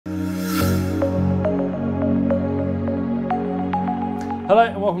Hello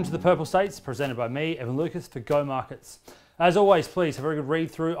and welcome to the Purple States, presented by me, Evan Lucas, for GO Markets. As always, please have a very good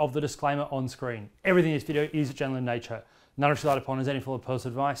read through of the disclaimer on screen. Everything in this video is general in nature. None of it relied upon as any form of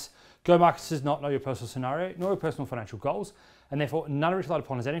personal advice. GO Markets does not know your personal scenario, nor your personal financial goals, and therefore none of it relied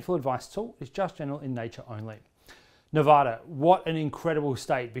upon as any full advice at all. It's just general in nature only. Nevada, what an incredible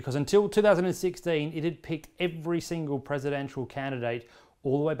state, because until 2016, it had picked every single presidential candidate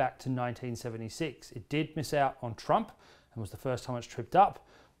all the way back to 1976. It did miss out on Trump, and was the first time it's tripped up,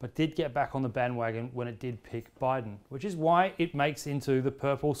 but did get back on the bandwagon when it did pick Biden, which is why it makes into the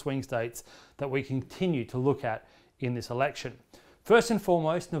purple swing states that we continue to look at in this election. First and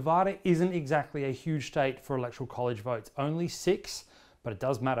foremost, Nevada isn't exactly a huge state for electoral college votes, only 6, but it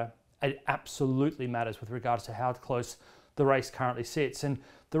does matter. It absolutely matters with regards to how close the race currently sits. And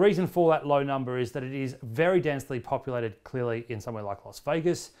the reason for that low number is that it is very densely populated, clearly in somewhere like Las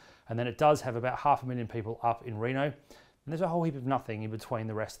Vegas, and then it does have about 500,000 people up in Reno. And there's a whole heap of nothing in between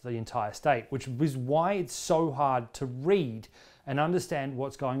the rest of the entire state, which is why it's so hard to read and understand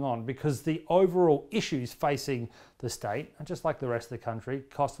what's going on, because the overall issues facing the state, and just like the rest of the country,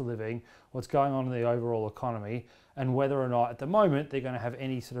 cost of living, what's going on in the overall economy, and whether or not at the moment they're going to have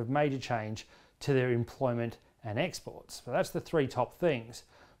any sort of major change to their employment and exports. So that's the 3 top things.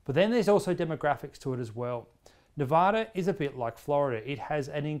 But then there's also demographics to it as well. Nevada is a bit like Florida. It has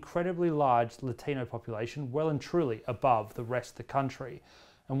an incredibly large Latino population, well and truly above the rest of the country.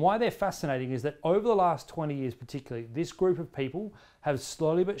 And why they're fascinating is that over the last 20 years particularly, this group of people have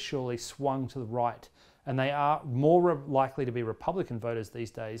slowly but surely swung to the right. And they are more likely to be Republican voters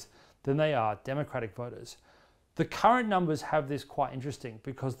these days than they are Democratic voters. The current numbers have this quite interesting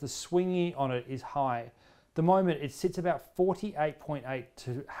because the swinging on it is high. At the moment, it sits about 48.8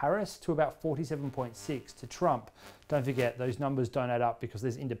 to Harris to about 47.6 to Trump. Don't forget, those numbers don't add up because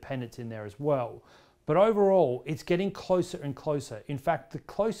there's independents in there as well. But overall, it's getting closer and closer. In fact, the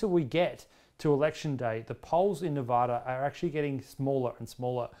closer we get to election day, the polls in Nevada are actually getting smaller and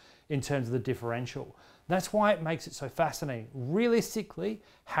smaller in terms of the differential. That's why it makes it so fascinating. Realistically,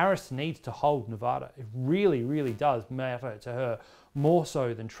 Harris needs to hold Nevada. It really, really does matter to her, more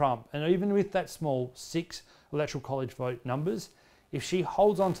so than Trump. And even with that small 6 electoral college vote numbers, if she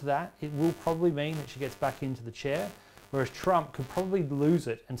holds on to that, it will probably mean that she gets back into the chair, whereas Trump could probably lose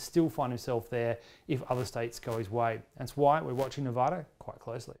it and still find himself there if other states go his way. That's why we're watching Nevada quite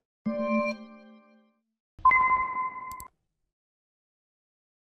closely.